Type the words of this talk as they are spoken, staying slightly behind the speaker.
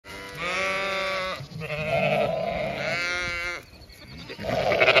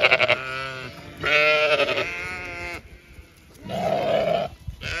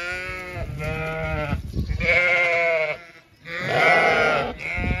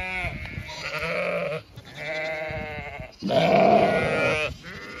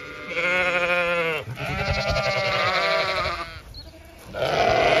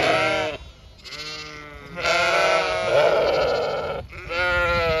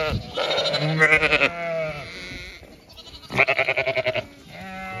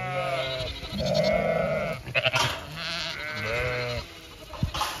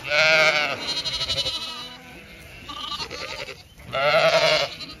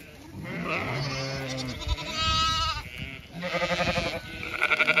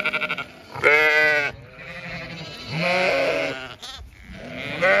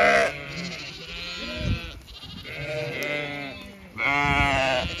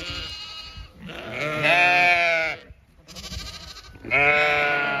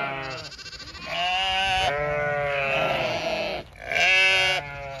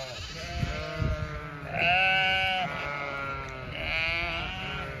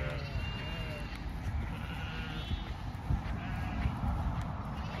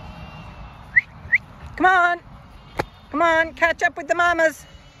Come on. Come on, catch up with the mamas.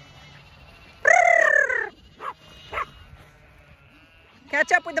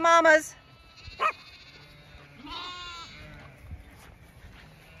 Catch up with the mamas.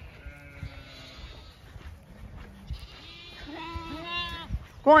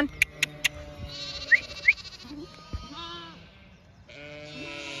 Go on.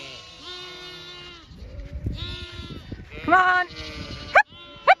 Come on.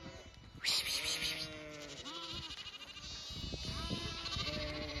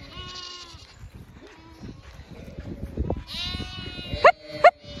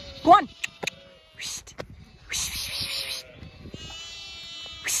 Go on.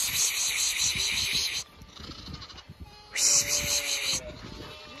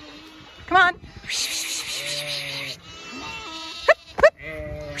 Come on.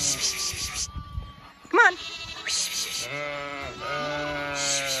 Come on.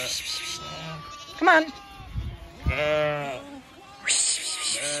 Come on.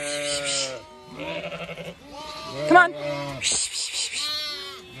 Come on.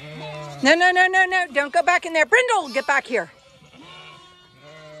 No, no, no, no, no. Don't go back in there. Brindle, get back here.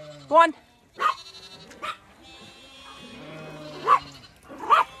 Go on.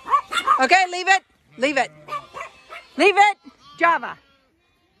 Okay, leave it. Leave it. Leave it. Java.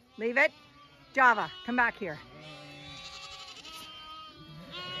 Leave it. Java, come back here.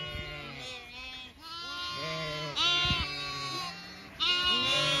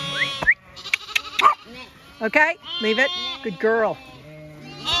 Okay, leave it. Good girl.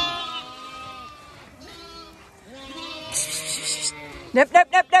 Nip,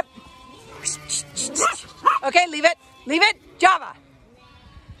 nip, nip, nip. Okay, leave it. Leave it. Java.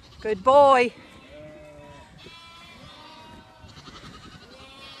 Good boy.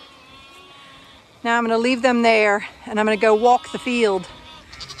 Now I'm going to leave them there and I'm going to go walk the field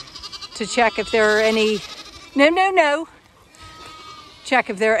to check if there are any... No, no, no. Check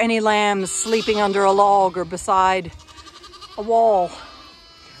if there are any lambs sleeping under a log or beside a wall.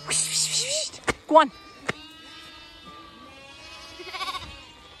 Go on.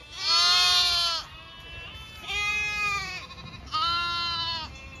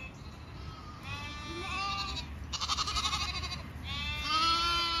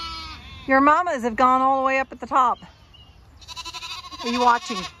 Your mamas have gone all the way up at the top. Are you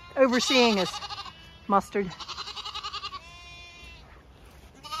watching, overseeing us, Mustard?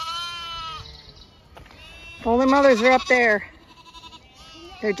 All their mothers are up there.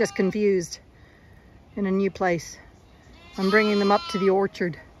 They're just confused in a new place. I'm bringing them up to the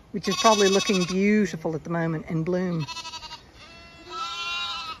orchard, which is probably looking beautiful at the moment in bloom.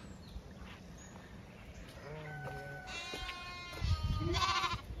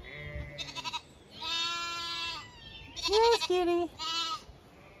 Yes, kitty.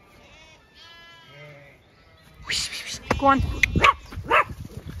 Go on.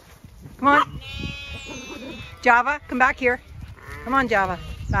 Come on. Java, come back here. Come on, Java.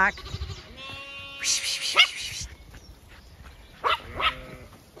 Back.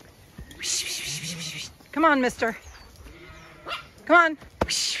 Come on, mister. Come on.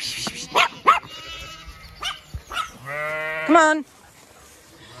 Come on.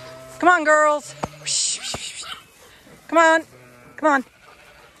 Come on, girls. Come on. Come on.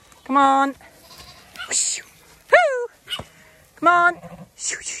 Come on. Come on.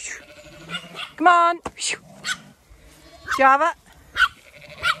 Come on. Java.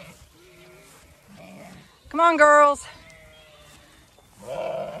 Come on, girls.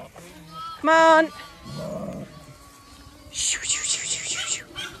 Come on.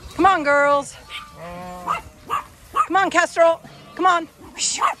 Come on, girls. Come on, Kestrel. Come on.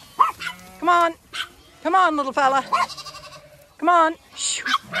 Come on. Come on, little fella. Come on.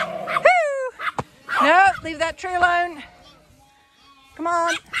 No, leave that tree alone. Come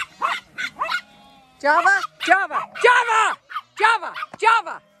on. Java, Java, Java, Java,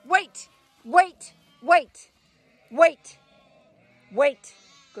 Java. Wait, Wait, wait, wait, wait.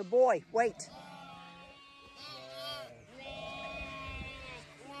 Good boy, wait.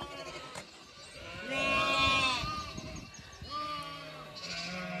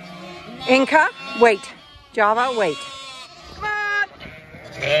 Inca, wait. Java, wait. Come on.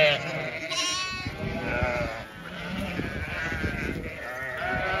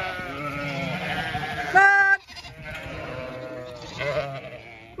 Come on.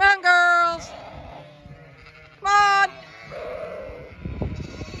 Come on, girls. Come on.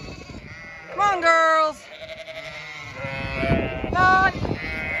 Come on, girls. Come on.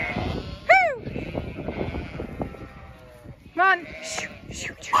 Woo. Come on.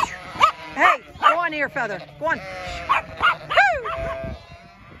 Hey, go on here, Feather. Go on. Woo.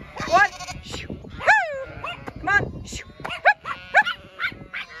 What? Woo. Come on.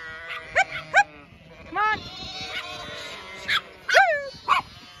 Come on. Woo.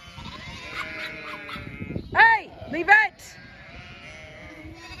 Hey, leave it.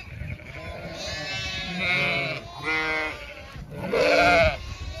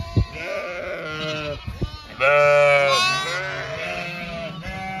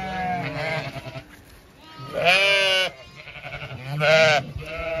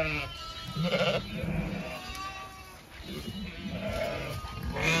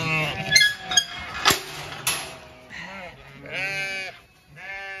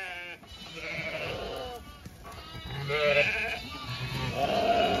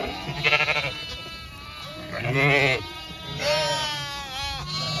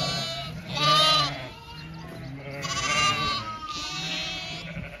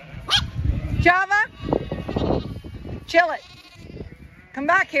 Java, chill it. Come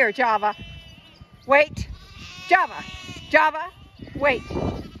back here, Java. Wait. Java. Java, wait.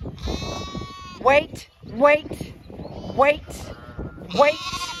 Wait, wait, wait, wait.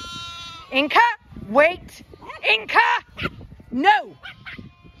 Inca, wait. Inca, no.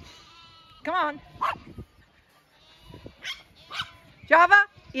 Come on. Java,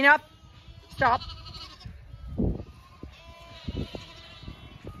 enough. Stop.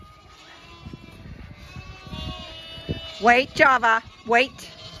 Wait, Java,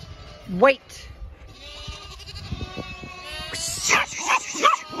 wait, wait.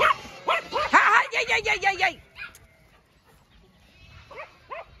 Ha, yay, yay, yay, yay, yay.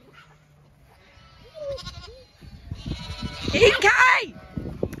 Inca,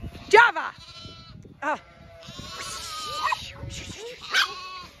 Java. Oh.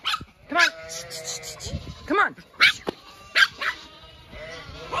 Come on. Come on.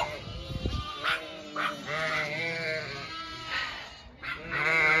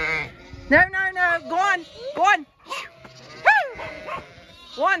 No, no, no. Go on. Go on.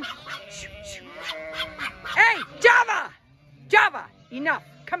 Go on. Hey, Java. Java. Enough.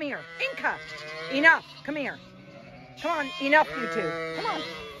 Come here. Inca. Enough. Come here. Come on. Enough, you two. Come on.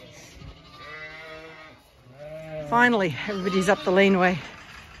 Finally, everybody's up the laneway.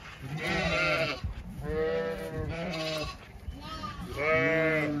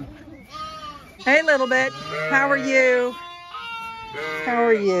 Hey, little bit. How are you? How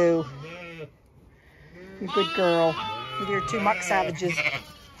are you? You good girl with your two muck savages.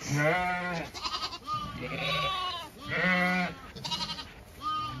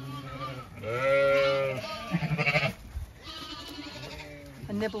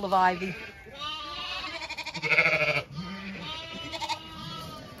 A nibble of ivy.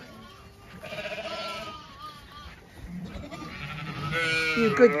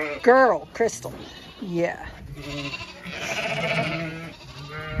 You good girl, Crystal. Yeah.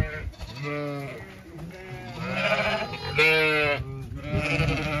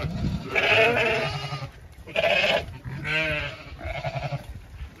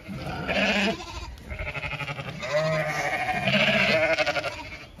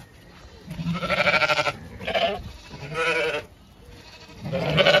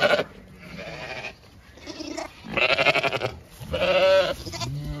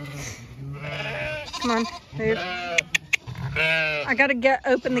 Come on, move. I gotta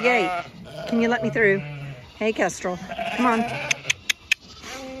open the gate. Can you let me through? Hey, Kestrel. Come on.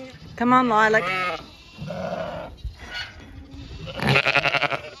 Come on, Lilac.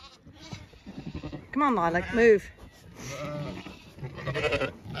 Come on, Lilac, move.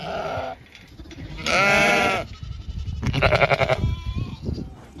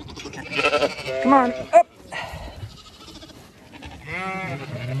 Come on, up.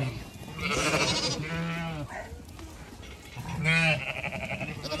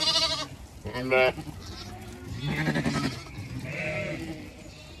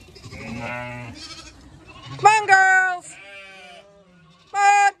 Come on, girls. Come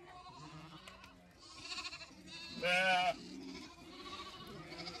on.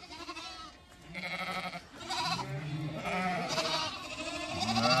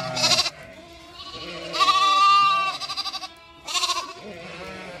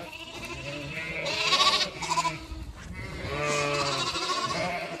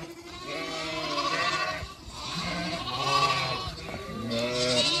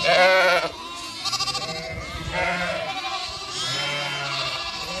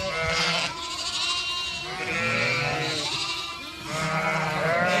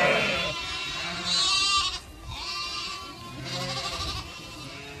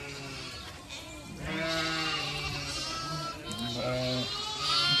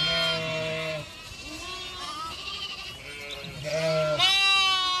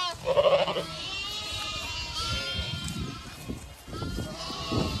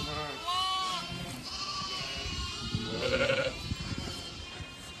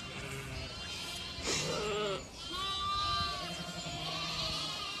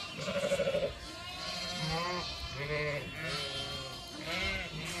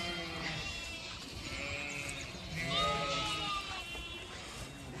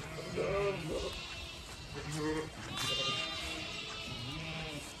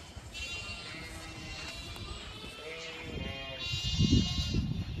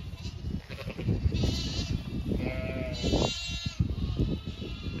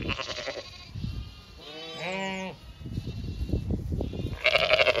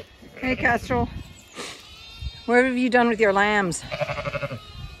 Hey, Kestrel. What have you done with your lambs?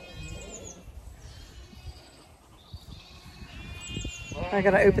 I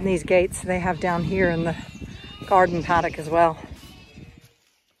gotta open these gates they have down here in the garden paddock as well.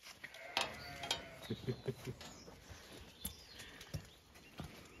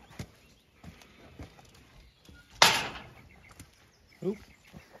 Oop.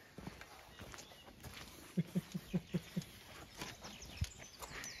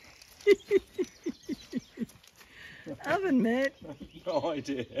 Ovenmitt. No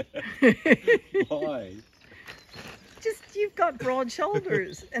idea. Why? Just, you've got broad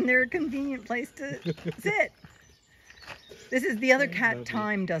shoulders and they're a convenient place to sit. This is the other cat.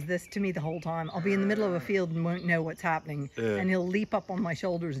 Time does this to me the whole time. I'll be in the middle of a field and won't know what's happening, and he'll leap up on my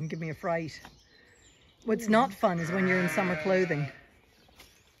shoulders and give me a fright. What's not fun is when you're in summer clothing.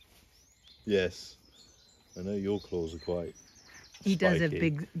 Yes. I know your claws are quite He does have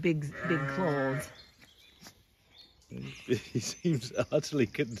spiky. big claws. He seems utterly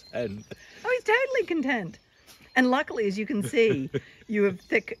content. Oh, he's totally content. And luckily, as you can see, you have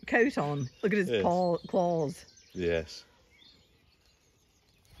thick coat on. Look at his Yes. claws. Yes.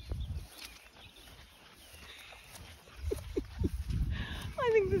 I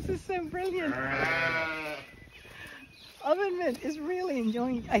think this is so brilliant. Ovenmitt is really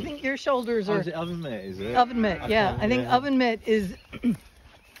enjoying. I think your shoulders are. Is it Ovenmitt, is it? Ovenmitt, yeah. I think Ovenmitt is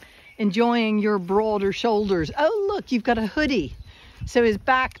enjoying your broader shoulders. Oh, look, you've got a hoodie. So his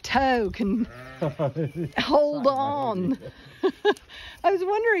back toe can hold on. I was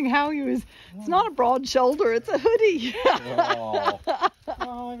wondering how he was. It's not a broad shoulder, it's a hoodie. I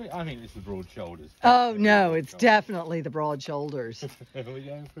think it's the broad shoulders. Oh, no, it's definitely the broad shoulders. Are we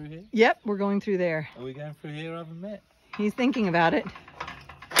going through here? Yep, we're going through there. Are we going through here, Ovenmitt? He's thinking about it.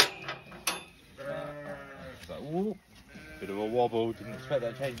 So, whoop. Bit of a wobble. Didn't expect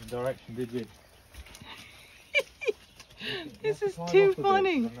that change in direction, did you? This is too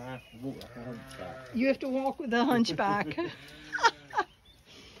funny. You have to walk with the hunchback.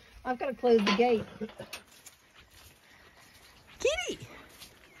 I've got to close the gate. Kitty,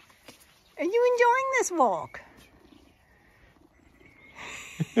 are you enjoying this walk?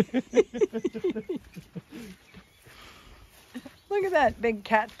 Look at that big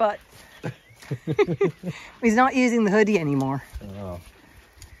cat butt. He's not using the hoodie anymore. Oh.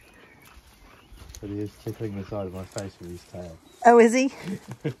 But he is tickling the side of my face with his tail. Oh, is he?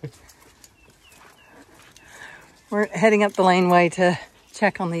 We're heading up the laneway to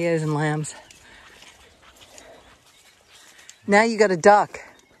check on the ewes and lambs. Now you got a duck.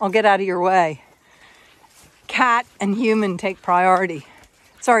 I'll get out of your way. Cat and human take priority.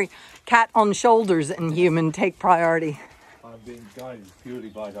 Sorry, cat on shoulders and human take priority. I'm being guided purely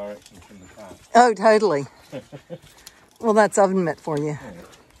by direction from the cat. Oh, totally. Well, that's Ovenmitt for you.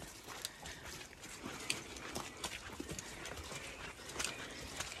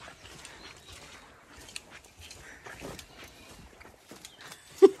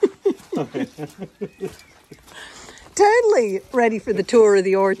 Totally ready for the tour of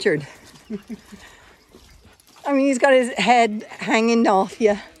the orchard. I mean, he's got his head hanging off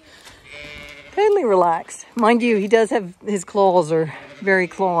you. Totally relaxed. Mind you, he does have, his claws are very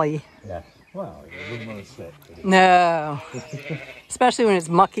clawy. Yeah. Well, I wouldn't want to slip. No. Especially when it's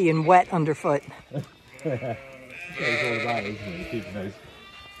mucky and wet underfoot. That's what it's all about, isn't it? Keeping those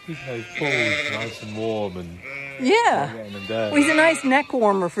paws nice and warm and Yeah. getting them dirty. Well, he's a nice neck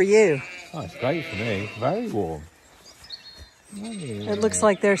warmer for you. Oh, it's great for me. Very warm. It looks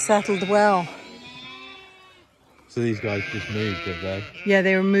like they're settled well. So these guys just moved, did they? Yeah,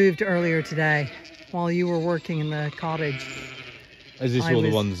 they were moved earlier today while you were working in the cottage. Is this all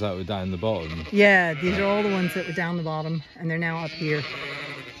the ones that were down the bottom? Yeah, these are all the ones that were down the bottom, and they're now up here.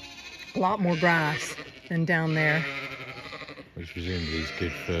 A lot more grass than down there. Which presumably is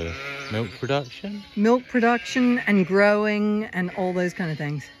good for milk production? Milk production and growing and all those kind of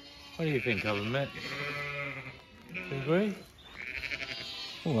things. What do you think, Ovenmitt? Do you agree?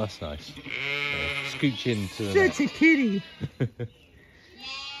 Oh, that's nice. Scooch into the Such a kitty.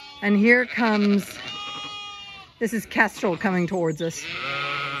 And here comes, this is Kestrel coming towards us.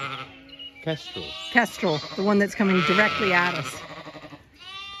 Kestrel. Kestrel, the one that's coming directly at us.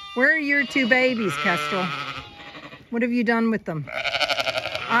 Where are your two babies, Kestrel? What have you done with them?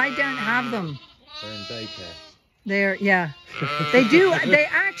 I don't have them. They're in daycare. They're, yeah. They do, they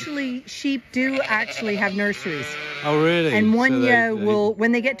actually, sheep do actually have nurseries. Oh, really? And one So ewe will,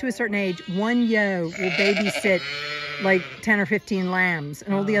 when they get to a certain age, one ewe will babysit like 10 or 15 lambs,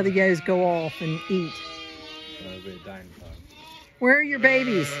 and all the other ewes go off and eat. A bit of downtime. Where are your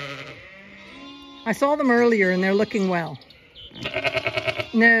babies? I saw them earlier and they're looking well.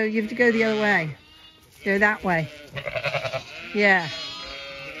 No, you have to go the other way. Go that way. Yeah.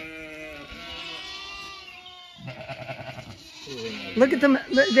 Look at them.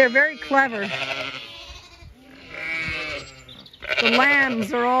 They're very clever. The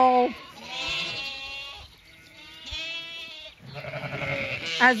lambs are all...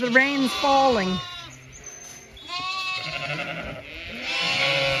 As the rain's falling.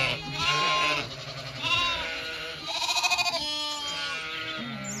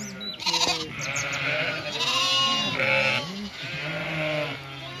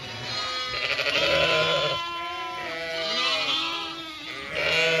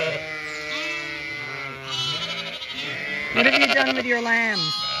 What have you done with your lambs?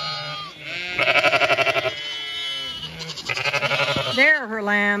 There are her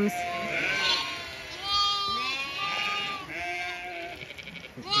lambs.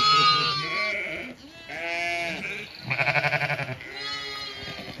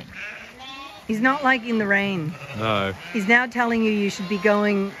 He's not liking the rain. No. He's now telling you should be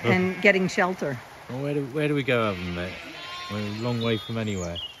going and getting shelter. Well, where do we go, Ovenmitt? We're a long way from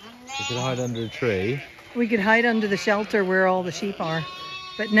anywhere. We could hide under a tree. We could hide under the shelter where all the sheep are.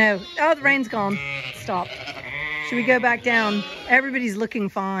 But no. Oh, the rain's gone. Stop. Should we go back down? Everybody's looking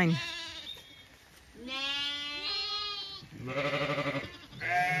fine.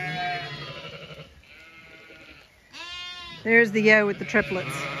 There's the yo with the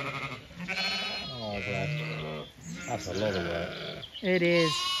triplets. Oh, that's a lot of work. It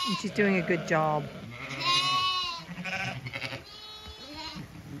is. And she's doing a good job.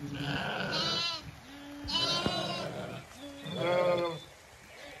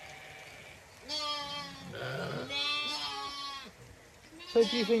 So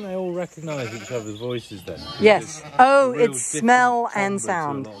do you think they all recognise each other's voices then? Yes. Oh, it's smell and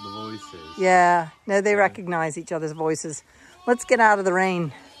sound. A lot of the voices. Yeah. No, they recognise each other's voices. Let's get out of the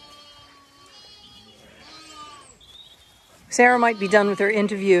rain. Sarah might be done with her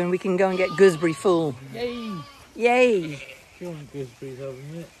interview and we can go and get gooseberry full. Yay! Yay! Do you want gooseberries,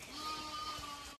 Ovenmitt?